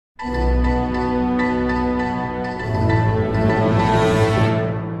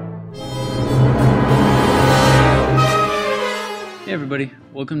everybody,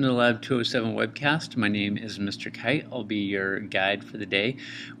 welcome to the Lab 207 webcast. My name is Mr. Kite. I'll be your guide for the day.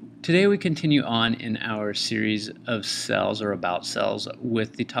 Today we continue on in our series of cells or about cells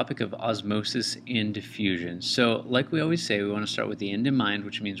with the topic of osmosis and diffusion. So like we always say, we want to start with the end in mind,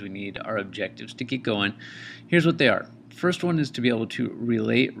 which means we need our objectives to get going. Here's what they are. First one is to be able to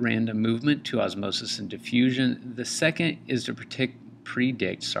relate random movement to osmosis and diffusion. The second is to predict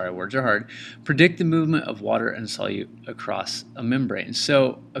the movement of water and solute across a membrane.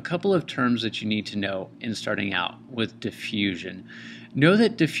 So a couple of terms that you need to know in starting out with diffusion. Know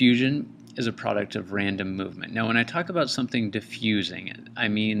that diffusion is a product of random movement. Now when I talk about something diffusing, I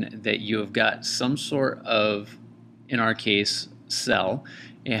mean that you have got some sort of, in our case, cell.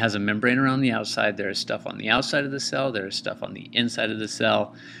 It has a membrane around the outside. There is stuff on the outside of the cell. There is stuff on the inside of the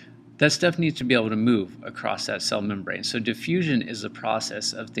cell. That stuff needs to be able to move across that cell membrane. So diffusion is the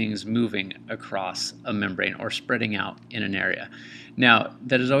process of things moving across a membrane or spreading out in an area. Now,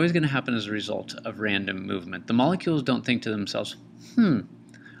 that is always going to happen as a result of random movement. The molecules don't think to themselves,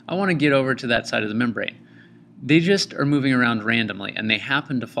 I want to get over to that side of the membrane. They just are moving around randomly, and they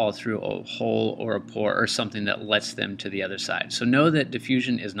happen to fall through a hole or a pore or something that lets them to the other side. So know that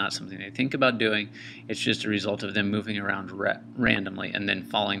diffusion is not something they think about doing. It's just a result of them moving around randomly and then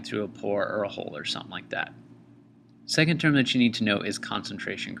falling through a pore or a hole or something like that. Second term that you need to know is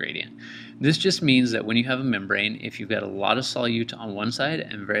concentration gradient. This just means that when you have a membrane, if you've got a lot of solute on one side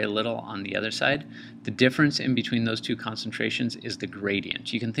and very little on the other side, the difference in between those two concentrations is the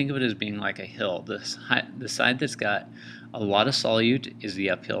gradient. You can think of it as being like a hill. The side that's got a lot of solute is the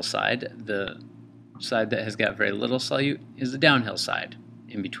uphill side. The side that has got very little solute is the downhill side.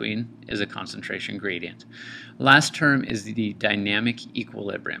 In between is a concentration gradient. Last term is the dynamic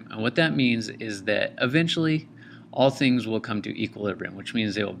equilibrium. And what that means is that eventually all things will come to equilibrium, which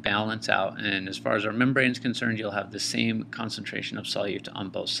means they will balance out, and as far as our membrane is concerned, you'll have the same concentration of solute on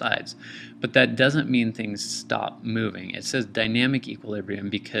both sides. But that doesn't mean things stop moving. It says dynamic equilibrium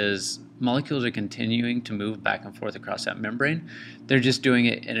because molecules are continuing to move back and forth across that membrane. They're just doing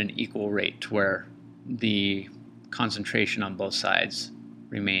it at an equal rate where the concentration on both sides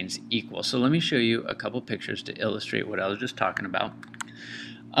remains equal. So let me show you a couple pictures to illustrate what I was just talking about.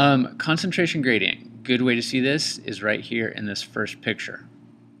 Concentration gradient. Good way to see this is right here in this first picture.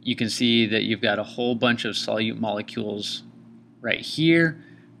 You can see that you've got a whole bunch of solute molecules right here,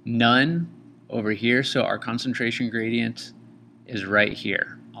 none over here, so our concentration gradient is right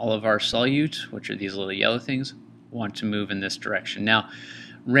here. All of our solute, which are these little yellow things, want to move in this direction. Now,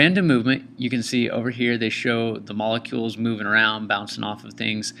 random movement, you can see over here they show the molecules moving around, bouncing off of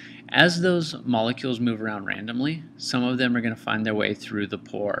things. As those molecules move around randomly, some of them are going to find their way through the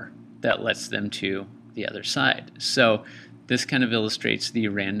pore that lets them to the other side. So this kind of illustrates the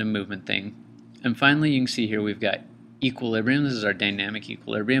random movement thing. And finally, you can see here we've got equilibrium. This is our dynamic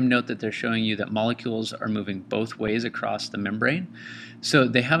equilibrium. Note that they're showing you that molecules are moving both ways across the membrane. So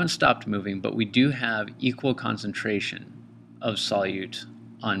they haven't stopped moving, but we do have equal concentration of solute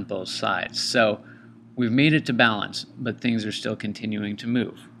on both sides. So we've made it to balance, but things are still continuing to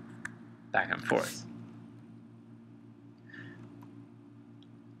move back and forth.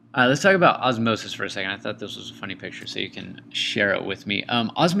 Let's talk about osmosis for a second. I thought this was a funny picture, so you can share it with me.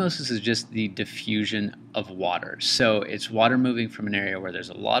 Osmosis is just the diffusion of water. So it's water moving from an area where there's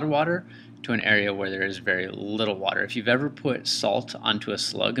a lot of water to an area where there is very little water. If you've ever put salt onto a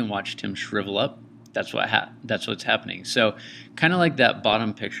slug and watched him shrivel up, that's what's happening. So kind of like that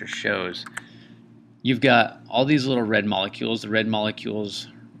bottom picture shows, you've got all these little red molecules. The red molecules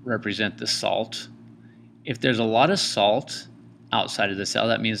represent the salt. If there's a lot of salt outside of the cell,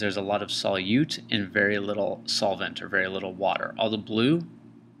 that means there's a lot of solute and very little solvent or very little water. All the blue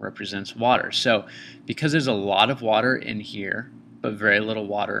represents water. So because there's a lot of water in here but very little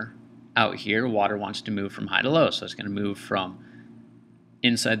water out here, water wants to move from high to low. So it's going to move from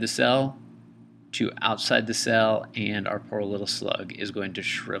inside the cell to outside the cell, and our poor little slug is going to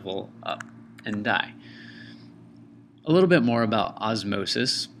shrivel up and die. A little bit more about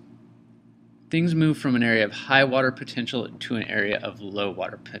osmosis. Things move from an area of high water potential to an area of low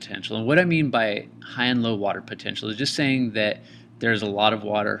water potential. And what I mean by high and low water potential is just saying that there's a lot of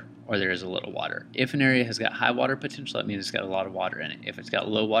water or there is a little water. If an area has got high water potential, that means it's got a lot of water in it. If it's got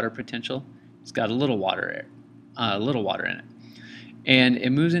low water potential, it's got a little water in it. And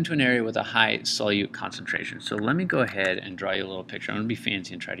it moves into an area with a high solute concentration. So let me go ahead and draw you a little picture. I'm going to be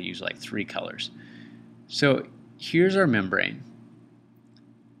fancy and try to use like 3 colors. So here's our membrane.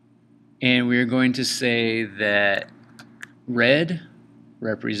 And we're going to say that red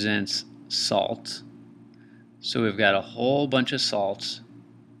represents salt. So we've got a whole bunch of salts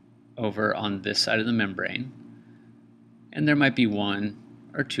over on this side of the membrane. and there might be one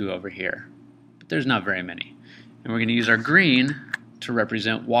or two over here, but there's not very many. And we're going to use our green to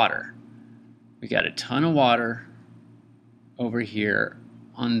represent water. We got a ton of water over here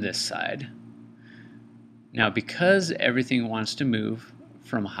on this side. Now, because everything wants to move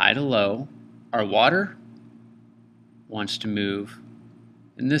from high to low, our water wants to move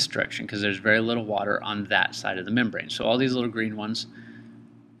in this direction because there's very little water on that side of the membrane. So all these little green ones,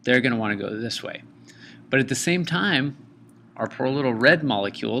 they're going to want to go this way. But at the same time, our poor little red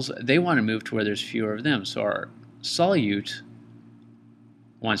molecules, they want to move to where there's fewer of them. So our solute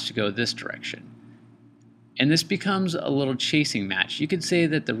wants to go this direction. And this becomes a little chasing match. You could say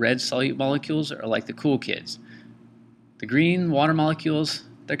that the red solute molecules are like the cool kids. The green water molecules,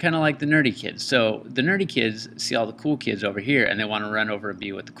 they're kind of like the nerdy kids. So the nerdy kids see all the cool kids over here and they want to run over and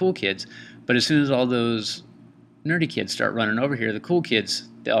be with the cool kids. But as soon as all those nerdy kids start running over here, the cool kids,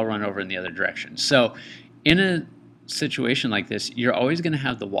 they all run over in the other direction. So in a situation like this, you're always going to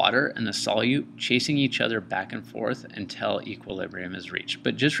have the water and the solute chasing each other back and forth until equilibrium is reached.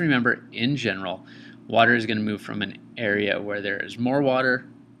 But just remember, in general, water is going to move from an area where there is more water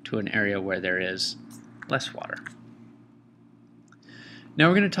to an area where there is less water. Now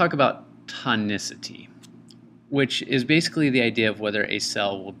we're going to talk about tonicity, which is basically the idea of whether a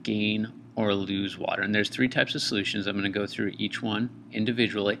cell will gain or lose water. And there's three types of solutions. I'm going to go through each one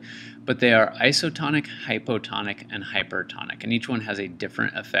individually, but they are isotonic, hypotonic, and hypertonic, and each one has a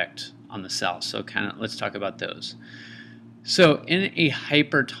different effect on the cell. So let's talk about those. So in a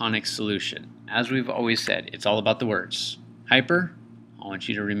hypertonic solution, as we've always said, it's all about the words. Hyper, I want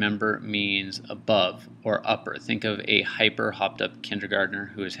you to remember, means above or upper. Think of a hyper hopped up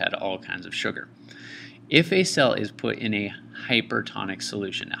kindergartner who has had all kinds of sugar. If a cell is put in a hypertonic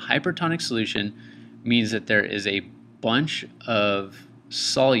solution, a hypertonic solution means that there is a bunch of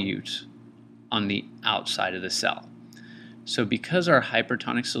solute on the outside of the cell. So because our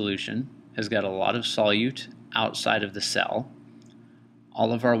hypertonic solution has got a lot of solute outside of the cell,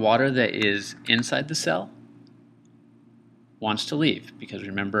 all of our water that is inside the cell wants to leave, because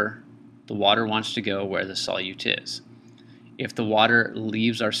remember, the water wants to go where the solute is. If the water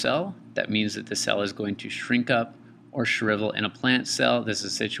leaves our cell, that means that the cell is going to shrink up or shrivel. In a plant cell, this is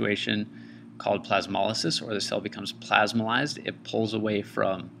a situation called plasmolysis, or the cell becomes plasmolized. It pulls away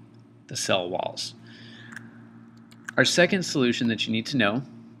from the cell walls. Our second solution that you need to know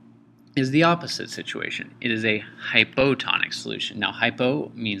is the opposite situation. It is a hypotonic solution. Now,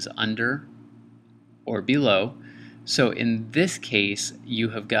 hypo means under or below. So in this case, you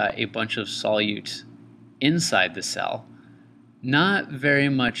have got a bunch of solute inside the cell, not very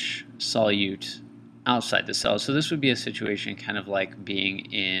much solute outside the cell. So this would be a situation kind of like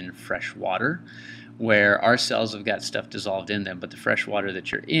being in fresh water, where our cells have got stuff dissolved in them, but the fresh water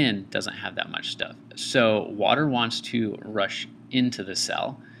that you're in doesn't have that much stuff. So water wants to rush into the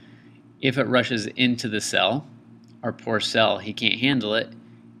cell. If it rushes into the cell, our poor cell, he can't handle it,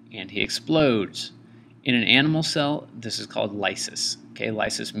 and he explodes. In an animal cell, this is called lysis. Okay,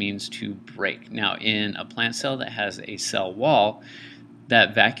 lysis means to break. Now, in a plant cell that has a cell wall,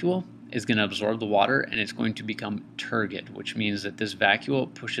 that vacuole is going to absorb the water and it's going to become turgid, which means that this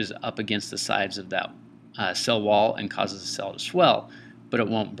vacuole pushes up against the sides of that cell wall and causes the cell to swell, but it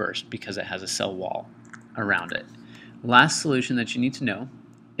won't burst because it has a cell wall around it. Last solution that you need to know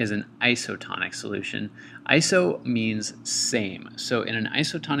is an isotonic solution. Iso means same. So in an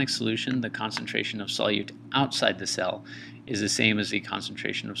isotonic solution, the concentration of solute outside the cell is the same as the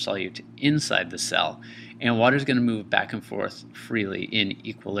concentration of solute inside the cell. And water is going to move back and forth freely in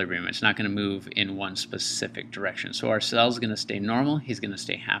equilibrium. It's not going to move in one specific direction. So our cell is going to stay normal. He's going to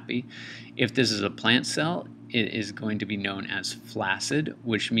stay happy. If this is a plant cell, it is going to be known as flaccid,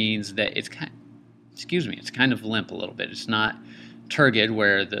 which means that it's kind of limp a little bit. It's not turgid,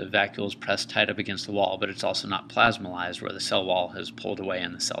 where the vacuole is pressed tight up against the wall, but it's also not plasmolized, where the cell wall has pulled away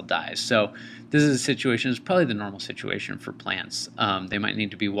and the cell dies. So this is a situation, it's probably the normal situation for plants. They might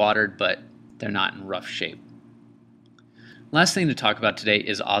need to be watered, but they're not in rough shape. Last thing to talk about today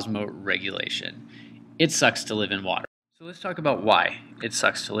is osmoregulation. It sucks to live in water. So let's talk about why it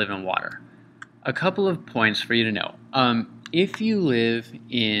sucks to live in water. A couple of points for you to know. If you live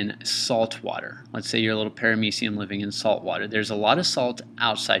in salt water, let's say you're a little paramecium living in salt water, there's a lot of salt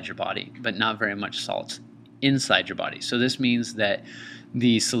outside your body, but not very much salt inside your body. So this means that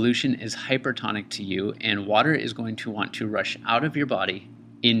the solution is hypertonic to you, and water is going to want to rush out of your body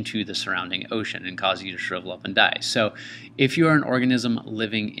into the surrounding ocean and cause you to shrivel up and die. So if you are an organism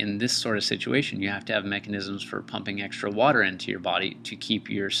living in this sort of situation, you have to have mechanisms for pumping extra water into your body to keep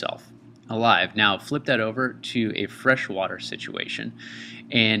yourself alive. Now flip that over to a freshwater situation,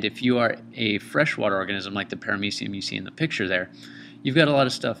 and if you are a freshwater organism like the paramecium you see in the picture there, you've got a lot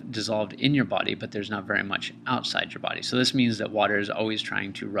of stuff dissolved in your body, but there's not very much outside your body. So this means that water is always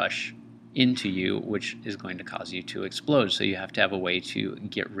trying to rush into you, which is going to cause you to explode. So you have to have a way to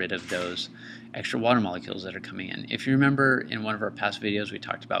get rid of those extra water molecules that are coming in. If you remember in one of our past videos we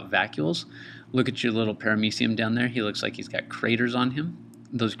talked about vacuoles. Look at your little paramecium down there. He looks like he's got craters on him.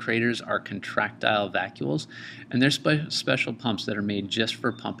 Those craters are contractile vacuoles, and they're special pumps that are made just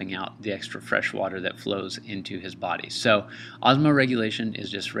for pumping out the extra fresh water that flows into his body. So osmoregulation is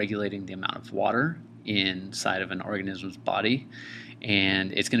just regulating the amount of water inside of an organism's body,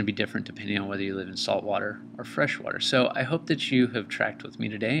 and it's going to be different depending on whether you live in saltwater or freshwater. So I hope that you have tracked with me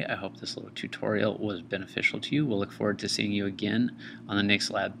today. I hope this little tutorial was beneficial to you. We'll look forward to seeing you again on the next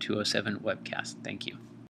Lab 207 webcast. Thank you.